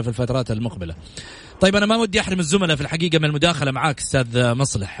من خلالها في الفترات المقبلة. طيب أنا ما ودي أحرم الزملاء في الحقيقة من المداخلة معاك أستاذ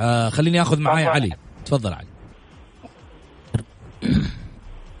مصلح، خليني أخذ معاي علي. تفضل علي.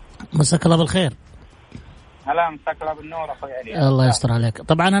 مساك الله بالخير. هلا مساك الله بالنور أخوي علي. الله يستر عليك.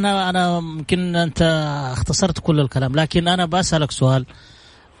 طبعا أنا يمكن أنت اختصرت كل الكلام، لكن أنا بسألك سؤال.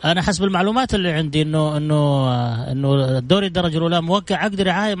 أنا حسب المعلومات اللي عندي إنه الدوري الدرجة الأولى موقع عقد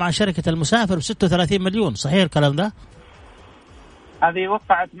رعاية مع شركة المسافر ب36 مليون، صحيح الكلام ده؟ هذه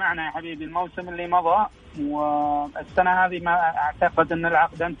وقعت معنا يا حبيبي الموسم اللي مضى، والسنة هذه ما أعتقد أن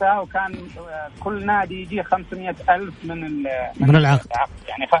العقد انتهى، وكان كل نادي يجي 500,000 من العقد.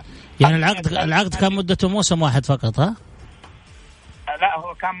 يعني العقد كان نادي. مدته موسم واحد فقط، ها؟ لا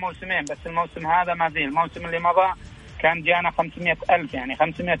هو كان موسمين، بس الموسم هذا ما زي الموسم اللي مضى كان جانا 500,000. يعني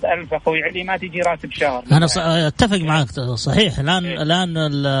 500,000 أخوي علي ما تجي راتب شهر. أنا أتفق معك صحيح. الآن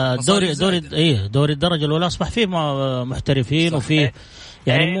دوري الدرجة الأولى أصبح فيه محترفين وفيه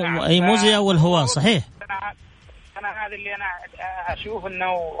يعني أي مو زي أول هو صحيح. أنا هذا اللي أنا أشوف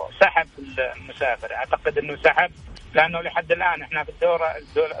إنه سحب المسافر، أعتقد إنه سحب، لأنه لحد الآن إحنا في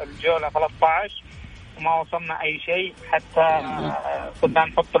الجولة 13 وما وصلنا أي شيء. حتى كنا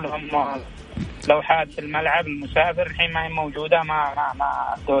نحط لهم لوحات في الملعب المسافر، الحين ما هي موجودة.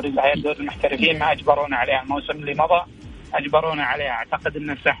 ما دوري المحترفين ما أجبرونا عليها الموسم اللي مضى، أجبرونا عليها. أعتقد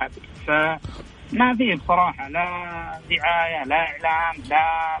إنه سحب، فما فيه بصراحة لا دعاية لا إعلام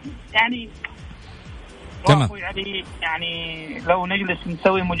لا يعني. تمام. يعني لو نجلس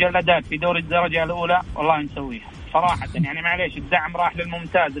نسوي مجلدات في دوري الدرجة الأولى والله نسويها صراحة. يعني معليش الدعم راح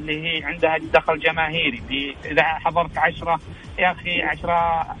للممتاز اللي هي عندها دخل جماهيري. إذا حضرت 10 يا أخي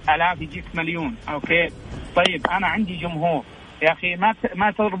 10,000 يجيك مليون. أوكي طيب أنا عندي جمهور يا أخي،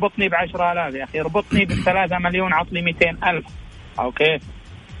 ما تربطني ب10,000 يا أخي، اربطني ب3 مليون، عطني 200,000. أوكي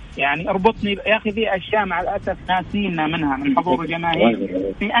يعني اربطني يا أخي. ذي أشياء مع الأسف ناسينا منها، من حضور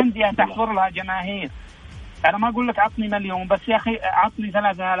الجماهير. في أندية تحضر لها جماهير. أنا ما أقول لك عطني مليون، بس يا أخي عطني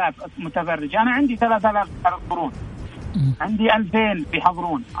 3,000 متفرج. أنا عندي 3,000 يحضرون، عندي 2,000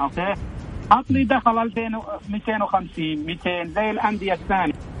 بيحضرون. أوكي عطني دخل 250 200 زي الأندية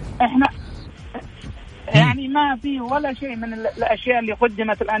الثانية. إحنا يعني ما في ولا شيء من الأشياء اللي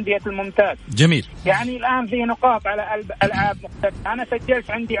قدمت الأندية الممتاز. جميل. يعني الآن في نقاط على ألعاب مختلفة. أنا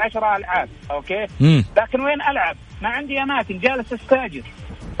سجلت عندي 10 ألعاب. أوكي لكن وين ألعب؟ ما عندي أماكن، جالس استاجر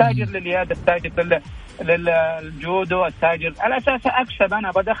لليد، استاجر للجودو، استاجر على أساس أكسب.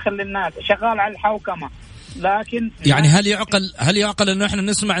 أنا بدخل للناس، شغال على الحوكمة. لكن يعني هل يعقل إنه إحنا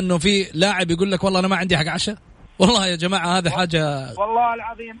نسمع إنه في لاعب يقول لك والله أنا ما عندي حق عشاء؟ والله يا جماعة هذا حاجة والله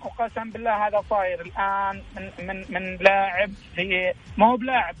العظيم أقسم بالله هذا صاير الآن من لاعب. هي ما هو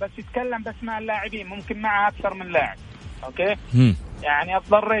بلاعب بس يتكلم باسماء اللاعبين، ممكن معه أكثر من لاعب. أوكي يعني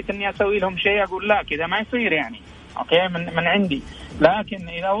اضطريت إني أسوي لهم شيء، أقول لا كذا ما يصير يعني. أوكي من عندي. لكن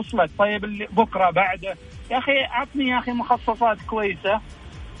إذا وصلت طيب اللي بكرة بعده يا أخي عطني يا أخي مخصصات كويسة.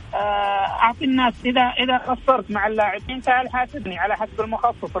 أعطي الناس. إذا قصرت مع اللاعبين تعال حاسبني على حسب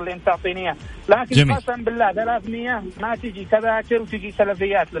المخصص اللي أنت تعطينيه. لكن جميل. قسم بالله 300 ما تجي تذاكر وتجي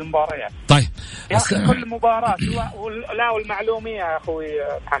سلفيات للمباريات. طيب يا أخي كل مباراة لا والمعلومية يا أخوي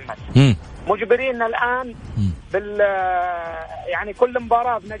محمد مجبرين الآن يعني كل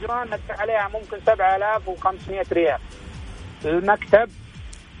مباراة بنجران ندفع عليها ممكن 7,500 ريال للمكتب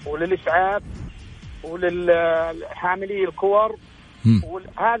وللإسعاف وللحاملي الكور.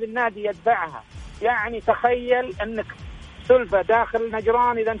 وهذا النادي يدفعها. يعني تخيل أنك سلفة داخل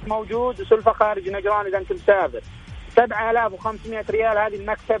نجران إذا أنت موجود، وسلفة خارج نجران إذا أنت مسافر. 7,500 ريال هذه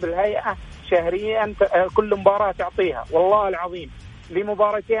المكتب الهيئة شهريا كل مباراة تعطيها. والله العظيم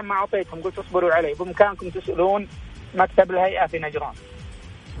لمباراتين ما أعطيتهم، قلت اصبروا علي، بإمكانكم تسألون مكتب الهيئة في نجران.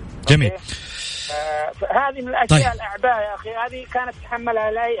 جميل. هذه من الأشياء الأعباء يا أخي، هذه كانت تحملها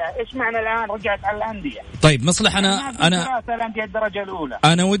الهيئة. إيش معنى الآن رجعت على الأندية؟ طيب مصلح أنا الأندية الدرجة الأولى.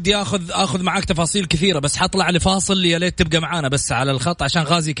 أنا ودي أخذ معك تفاصيل كثيرة، بس حطلع لفاصل. يا ليت تبقى معانا بس على الخط عشان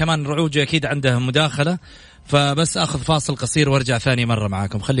غازي كمان رعوجة أكيد عنده مداخلة، فبس أخذ فاصل قصير وارجع ثاني مرة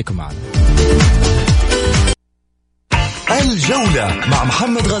معاكم. خليكم معنا. الجولة مع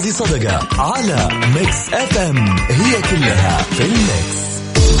محمد غازي صدقة على ميكس اف ام، هي كلها في الميكس.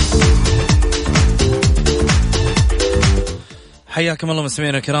 حياكم الله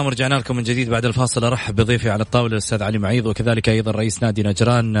مستمعينا الكرام، ورجعنا لكم من جديد بعد الفاصل. ارحب بضيفي على الطاوله الاستاذ علي معيض، وكذلك ايضا رئيس نادي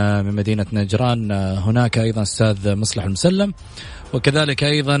نجران من مدينه نجران. هناك ايضا الاستاذ مصلح المسلم، وكذلك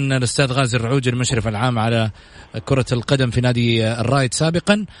ايضا الاستاذ غازي الرعوجي المشرف العام على كره القدم في نادي الرايد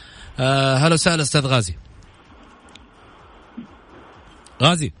سابقا. هلا وسهلا استاذ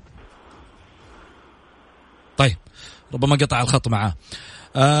غازي. طيب ربما قطع الخط معاه.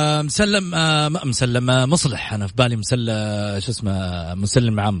 مسلم مصلح، أنا في بالي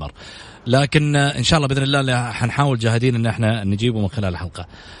مسلم معمر، لكن إن شاء الله بإذن الله حنحاول جاهدين إن إحنا نجيبه من خلال الحلقة.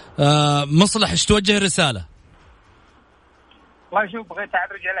 مصلح إيش توجه الرسالة؟ والله شوف، بغيت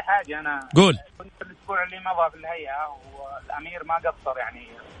أعرج على حاجة. أنا قول. كنت الأسبوع اللي مضى في الهيئة، والأمير ما قصر، يعني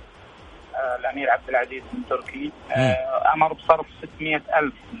الأمير عبد العزيز بن تركي أمر بصرف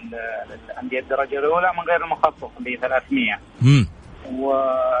 600,000 للأندية الدرجة الأولى من غير المخصص ب 300.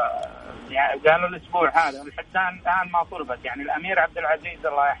 يعني قالوا الأسبوع هذا لحد الآن ما صرفت. يعني الأمير عبد العزيز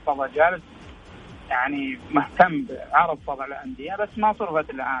الله يحفظه جالس يعني مهتم بعرض طبع الأندية، بس ما صرفت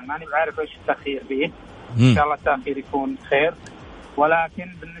الآن. ماني بعرف إيش التأخير فيه. إن شاء الله التأخير يكون خير،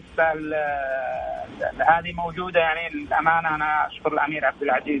 ولكن بالنسبة لهذه موجودة. يعني الأمانة أنا أشكر الأمير عبد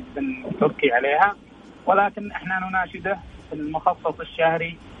العزيز بن تركي عليها، ولكن إحنا نناشده في المخصص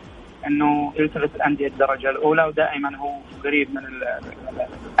الشهري أنه يلتفت الأندية الدرجة الأولى، ودائما هو قريب من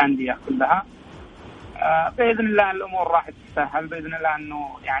الأندية كلها. بإذن الله الأمور راح تتسهل بإذن الله.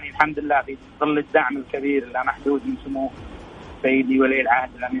 أنه يعني الحمد لله في ظل الدعم الكبير اللامحدود من سمو سيدي ولي العهد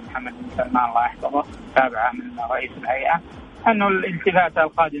الأمير محمد بن سلمان الله يحفظه، تابعة من رئيس الهيئة، أنه الالتفاتة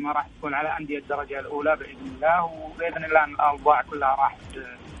القادمة راح تكون على أندية الدرجة الأولى بإذن الله. وبإذن الله الأوضاع كلها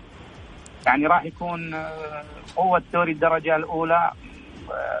راح يكون قوة دوري الدرجة الأولى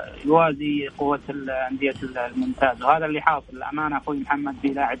يوازي قوة الأندية الممتاز، وهذا اللي حاصل. الأمانة أخوي محمد، في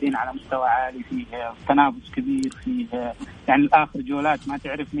لاعبين على مستوى عالي، فيه تنافس كبير، فيه يعني الآخر جولات ما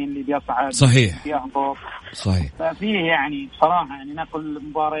تعرف مين اللي بيصعد. صحيح. بيهبط. صحيح. ففيه يعني بصراحة يعني نقل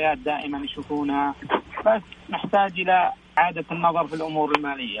مباريات دائما يشوفونها، بس نحتاج إلى إعادة النظر في الأمور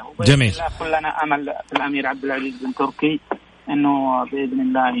المالية. جميل. كلنا أمل في الأمير عبد العزيز بن تركي أنه بإذن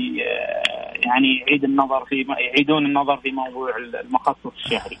الله يعني يعيدون النظر في موضوع المخصص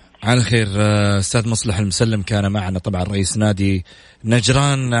الشهري. على خير. أستاذ مصلح المسلم كان معنا طبعا رئيس نادي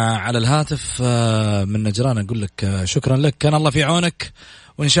نجران على الهاتف من نجران. أقول لك شكرا لك، كان الله في عونك،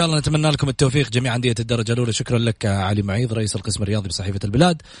 وإن شاء الله نتمنى لكم التوفيق جميع أندية الدرجة الأولى. شكرا لك علي معيض رئيس القسم الرياضي بصحيفة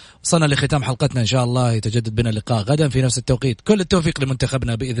البلاد. وصلنا لختام حلقتنا، إن شاء الله يتجدد بنا اللقاء غدا في نفس التوقيت. كل التوفيق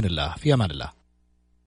لمنتخبنا بإذن الله. في أمان الله.